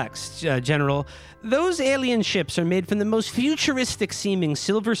perplexed, General. Those alien ships are made from the most futuristic-seeming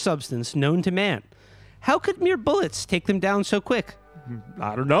silver substance known to man. How could mere bullets take them down so quick?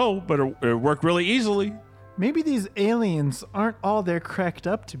 I don't know, but it worked really easily. Maybe these aliens aren't all they're cracked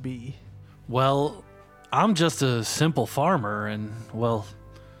up to be. Well, I'm just a simple farmer, and, well,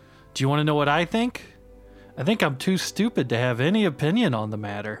 do you want to know what I think? I think I'm too stupid to have any opinion on the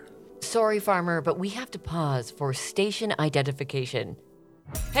matter. Sorry, farmer, but we have to pause for station identification.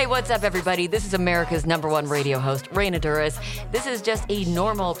 Hey, what's up, everybody? This is America's #1 radio host, Raina Duras. This is just a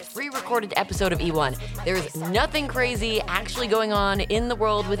normal, pre-recorded episode of E1. There's nothing crazy actually going on in the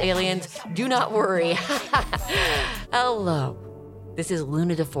world with aliens. Do not worry. Hello. This is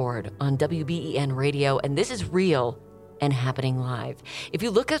Luna DeFord on WBEN Radio, and this is real and happening live. If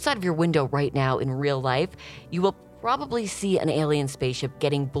you look outside of your window right now in real life, you will probably see an alien spaceship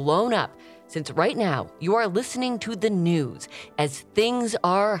getting blown up, since right now you are listening to the news as things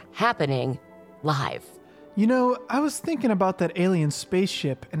are happening live. You know, I was thinking about that alien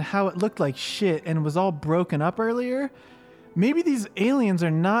spaceship and how it looked like shit and was all broken up earlier. Maybe these aliens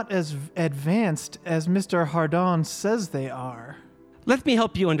are not as advanced as Mr. Hardon says they are. Let me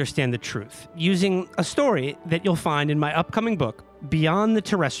help you understand the truth using a story that you'll find in my upcoming book, Beyond the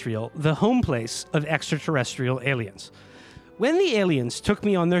Terrestrial, the Home Place of Extraterrestrial Aliens. When the aliens took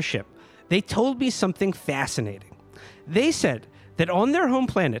me on their ship, they told me something fascinating. They said that on their home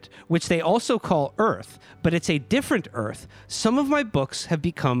planet, which they also call Earth, but it's a different Earth, some of my books have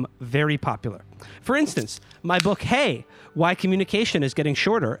become very popular. For instance, my book, Hey, Why Communication is Getting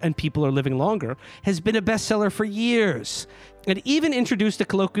Shorter and People Are Living Longer, has been a bestseller for years. It even introduced the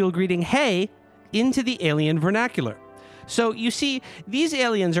colloquial greeting, hey, into the alien vernacular. So, you see, these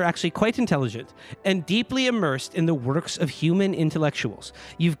aliens are actually quite intelligent and deeply immersed in the works of human intellectuals.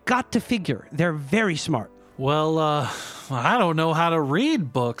 You've got to figure they're very smart. Well, I don't know how to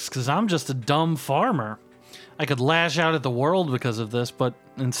read books because I'm just a dumb farmer. I could lash out at the world because of this, but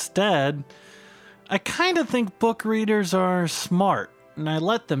instead, I kind of think book readers are smart, and I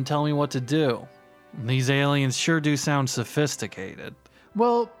let them tell me what to do. These aliens sure do sound sophisticated.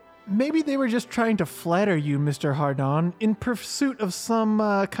 Well, maybe they were just trying to flatter you, Mr. Hardon, in pursuit of some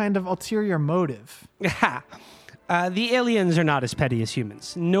kind of ulterior motive. The aliens are not as petty as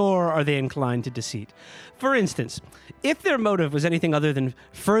humans, nor are they inclined to deceit. For instance, if their motive was anything other than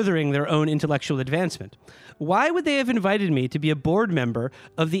furthering their own intellectual advancement, why would they have invited me to be a board member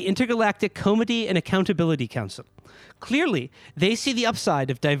of the Intergalactic Comity and Accountability Council? Clearly, they see the upside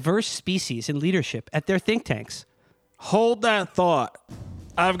of diverse species in leadership at their think tanks. Hold that thought.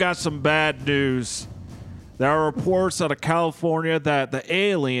 I've got some bad news. There are reports out of California that the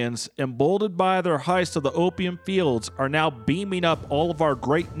aliens, emboldened by their heist of the opium fields, are now beaming up all of our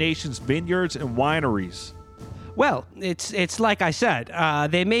great nation's vineyards and wineries. Well, it's like I said.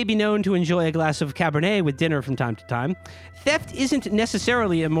 They may be known to enjoy a glass of Cabernet with dinner from time to time. Theft isn't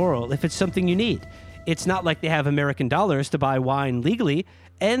necessarily immoral if it's something you need. It's not like they have American dollars to buy wine legally,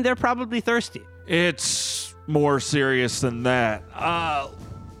 and they're probably thirsty. It's more serious than that.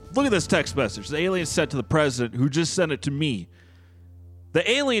 Look at this text message the alien sent to the president, who just sent it to me. The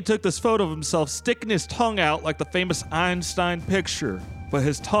alien took this photo of himself sticking his tongue out like the famous Einstein picture, but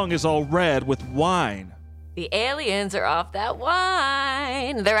his tongue is all red with wine. The aliens are off that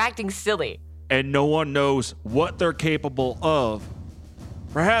wine. They're acting silly. And no one knows what they're capable of.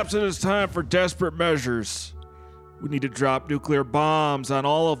 Perhaps it is time for desperate measures. We need to drop nuclear bombs on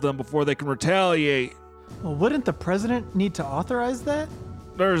all of them before they can retaliate. Well, wouldn't the president need to authorize that?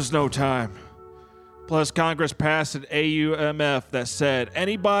 There's no time. Plus, Congress passed an AUMF that said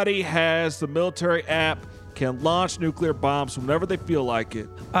anybody has the military app can launch nuclear bombs whenever they feel like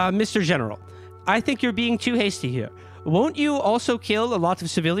it. Mr. General, I think you're being too hasty here. Won't you also kill a lot of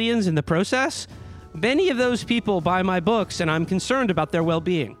civilians in the process? Many of those people buy my books, and I'm concerned about their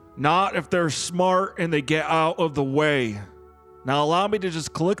well-being. Not if they're smart and they get out of the way. Now allow me to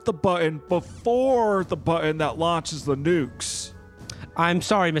just click the button before the button that launches the nukes. I'm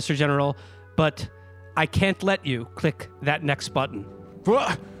sorry, Mr. General, but I can't let you click that next button.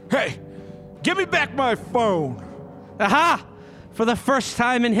 What? Hey, give me back my phone. Aha! For the first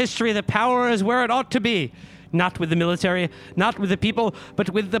time in history, the power is where it ought to be. Not with the military, not with the people, but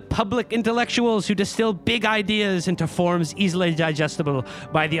with the public intellectuals who distill big ideas into forms easily digestible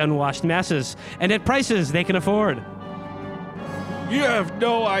by the unwashed masses, and at prices they can afford. You have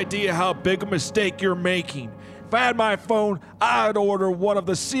no idea how big a mistake you're making. If I had my phone, I'd order one of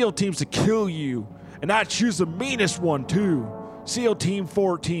the SEAL teams to kill you. And I'd choose the meanest one, too. SEAL Team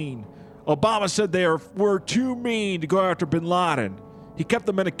 14. Obama said they were too mean to go after bin Laden. He kept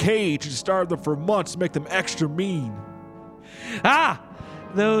them in a cage and starved them for months to make them extra mean. Ah!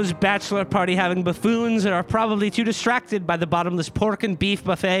 Those bachelor party having buffoons are probably too distracted by the bottomless pork and beef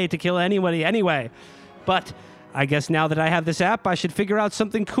buffet to kill anybody anyway. But I guess now that I have this app, I should figure out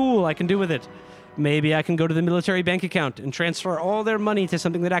something cool I can do with it. Maybe I can go to the military bank account and transfer all their money to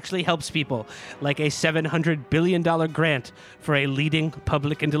something that actually helps people, like a $700 billion grant for a leading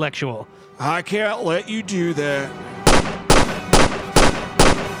public intellectual. I can't let you do that.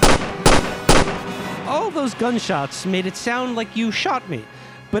 All those gunshots made it sound like you shot me,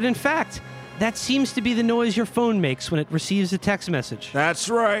 but in fact, that seems to be the noise your phone makes when it receives a text message. That's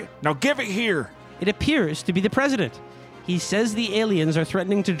right. Now give it here. It appears to be the president. He says the aliens are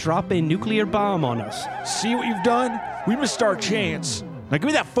threatening to drop a nuclear bomb on us. See what you've done? We missed our chance. Now give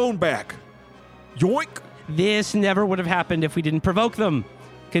me that phone back. Yoink. This never would have happened if we didn't provoke them.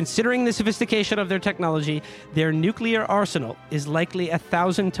 Considering the sophistication of their technology, their nuclear arsenal is likely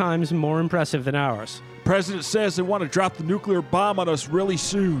 1,000 times more impressive than ours. The president says they want to drop the nuclear bomb on us really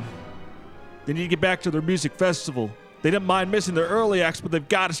soon. They need to get back to their music festival. They didn't mind missing their early acts, but they've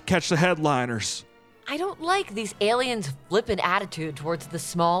got to catch the headliners. I don't like these aliens' flippant attitude towards the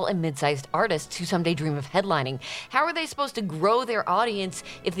small and mid-sized artists who someday dream of headlining. How are they supposed to grow their audience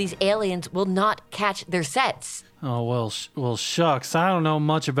if these aliens will not catch their sets? Oh, well, shucks. I don't know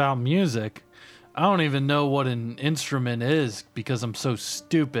much about music. I don't even know what an instrument is because I'm so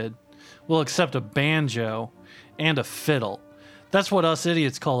stupid. Well, except a banjo and a fiddle. That's what us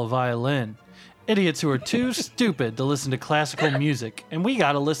idiots call a violin. Idiots who are too stupid to listen to classical music, and we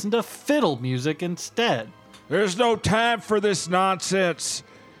gotta listen to fiddle music instead. There's no time for this nonsense.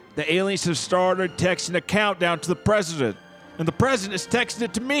 The aliens have started texting a countdown to the president, and the president is texting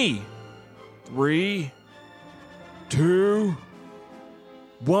it to me. 3, 2,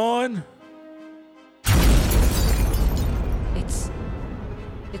 1.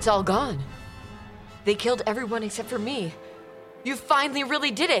 It's all gone. They killed everyone except for me. You finally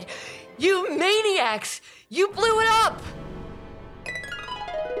really did it. You maniacs! You blew it up!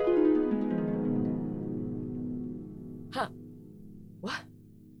 Huh. What?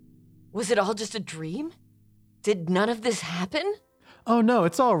 Was it all just a dream? Did none of this happen? Oh no,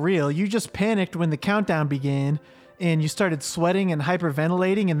 it's all real. You just panicked when the countdown began, and you started sweating and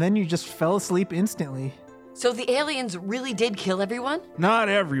hyperventilating, and then you just fell asleep instantly. So the aliens really did kill everyone? Not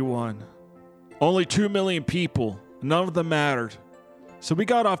everyone. Only 2 million people. None of them mattered. So we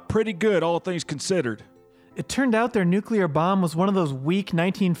got off pretty good, all things considered. It turned out their nuclear bomb was one of those weak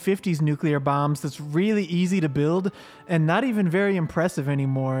 1950s nuclear bombs that's really easy to build and not even very impressive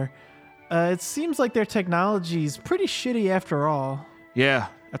anymore. It seems like their technology's pretty shitty after all. Yeah,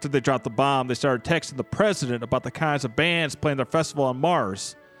 after they dropped the bomb, they started texting the president about the kinds of bands playing their festival on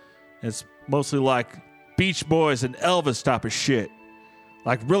Mars. It's mostly like Beach Boys and Elvis type of shit.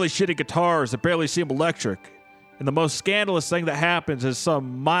 Like really shitty guitars that barely seem electric. And the most scandalous thing that happens is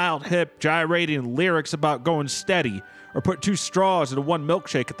some mild hip gyrating lyrics about going steady or put 2 straws into 1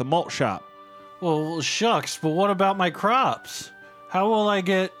 milkshake at the malt shop. Well, shucks, but what about my crops? How will I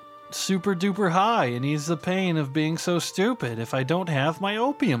get super duper high and ease the pain of being so stupid if I don't have my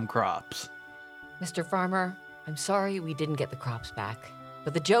opium crops? Mr. Farmer, I'm sorry we didn't get the crops back.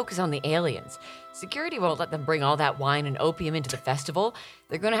 But the joke is on the aliens. Security won't let them bring all that wine and opium into the festival.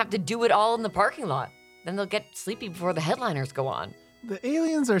 They're gonna have to do it all in the parking lot. Then they'll get sleepy before the headliners go on. The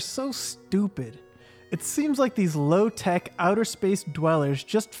aliens are so stupid. It seems like these low-tech outer space dwellers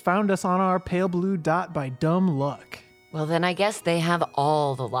just found us on our pale blue dot by dumb luck. Well, then I guess they have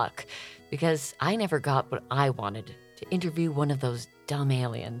all the luck, because I never got what I wanted, to interview one of those dumb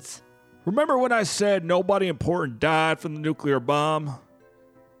aliens. Remember when I said nobody important died from the nuclear bomb?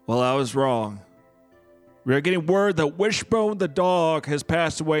 Well, I was wrong. We are getting word that Wishbone the dog has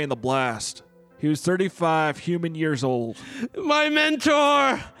passed away in the blast. He was 35 human years old. My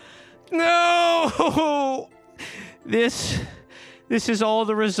mentor! No! This is all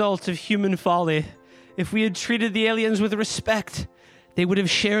the result of human folly. If we had treated the aliens with respect, they would have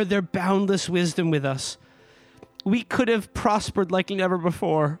shared their boundless wisdom with us. We could have prospered like never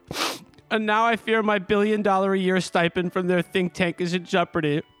before. And now I fear my $1 billion a year stipend from their think tank is in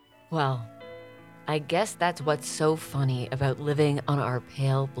jeopardy. Well, I guess that's what's so funny about living on our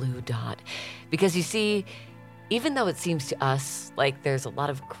pale blue dot. Because you see, Even though it seems to us like there's a lot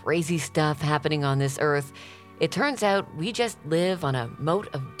of crazy stuff happening on this Earth, it turns out we just live on a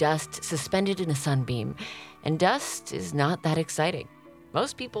mote of dust suspended in a sunbeam, and dust is not that exciting.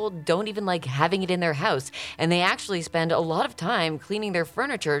 Most people don't even like having it in their house, and they actually spend a lot of time cleaning their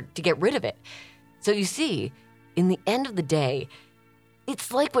furniture to get rid of it. So you see, in the end of the day,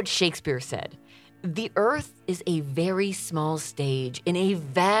 it's like what Shakespeare said. The Earth is a very small stage in a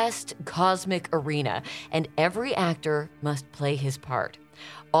vast cosmic arena, and every actor must play his part.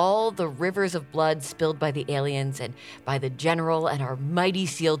 All the rivers of blood spilled by the aliens and by the General and our mighty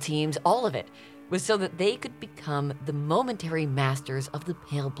SEAL teams, all of it, was so that they could become the momentary masters of the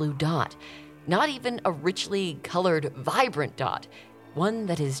pale blue dot. Not even a richly colored, vibrant dot, one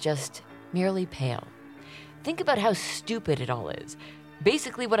that is just merely pale. Think about how stupid it all is.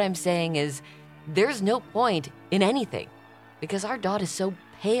 Basically, what I'm saying is there's no point in anything because our dot is so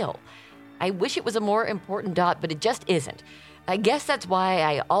pale. I wish it was a more important dot, but it just isn't. I guess that's why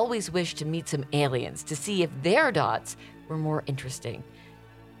I always wish to meet some aliens to see if their dots were more interesting.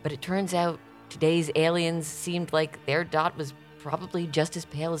 But it turns out today's aliens seemed like their dot was probably just as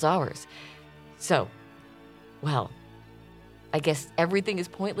pale as ours. So, well, I guess everything is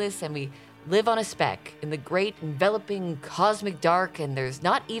pointless and we live on a speck in the great enveloping cosmic dark, and there's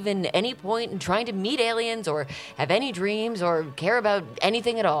not even any point in trying to meet aliens or have any dreams or care about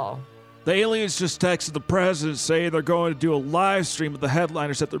anything at all. The aliens just texted the president saying they're going to do a live stream of the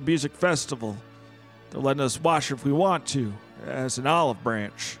headliners at their music festival. They're letting us watch if we want to, as an olive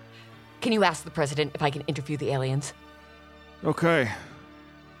branch. Can you ask the president if I can interview the aliens? Okay.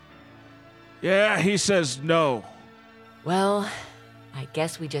 Yeah, he says no. Well, I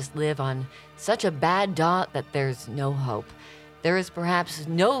guess we just live on such a bad dot that there's no hope. There is perhaps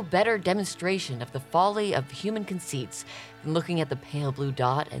no better demonstration of the folly of human conceits than looking at the pale blue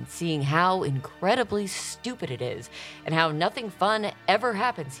dot and seeing how incredibly stupid it is and how nothing fun ever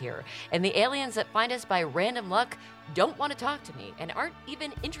happens here. And the aliens that find us by random luck don't want to talk to me and aren't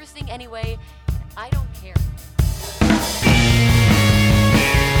even interesting anyway. I don't care.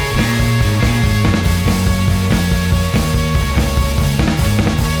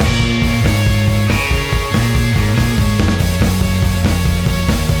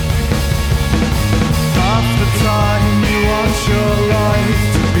 Half the time you want your life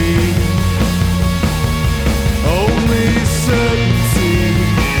to be only certainty.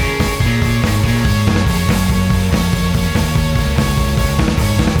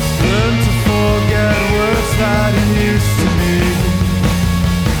 Learn to forget words that you used to mean.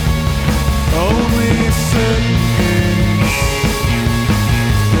 Only certain things.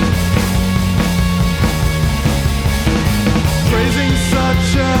 Praising such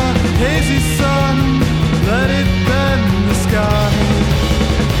a hazy sun, let it bend the sky.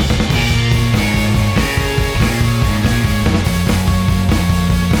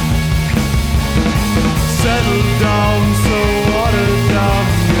 Settle down, so water down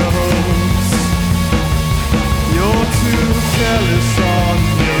your hopes. You're too careless on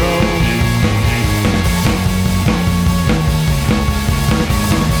your own.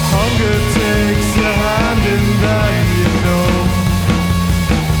 Hunger takes your hand and then you know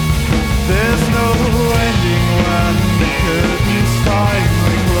there's no ending when the curtains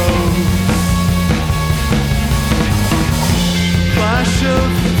finally close. Flash of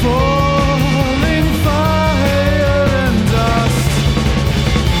falling fire and dust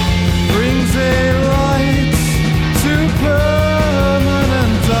brings a light to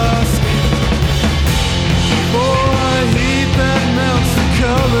permanent dusk. For a heat that melts the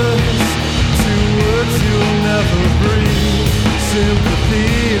colors to words you'll never breathe.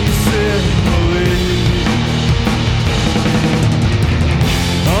 Sympathy and simile.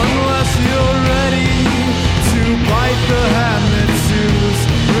 Unless you're ready to bite the hand that sues,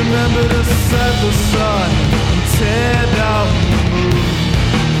 remember to set the sun and tear down the moon.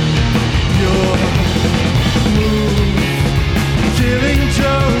 Your move, killing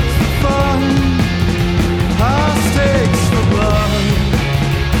jokes for fun, high stakes for blood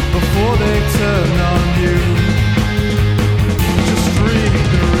before they turn on you. Read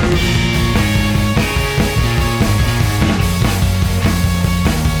the room.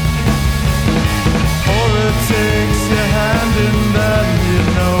 Horror takes your hand and then you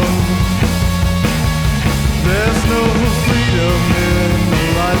know there's no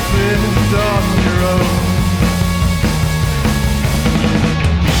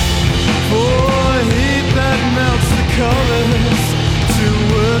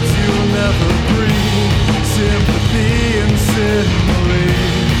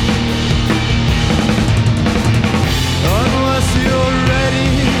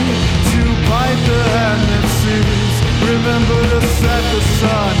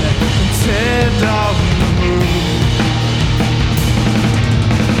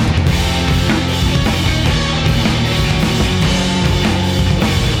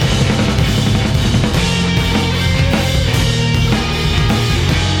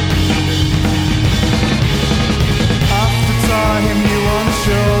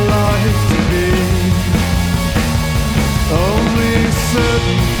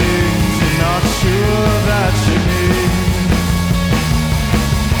certain things.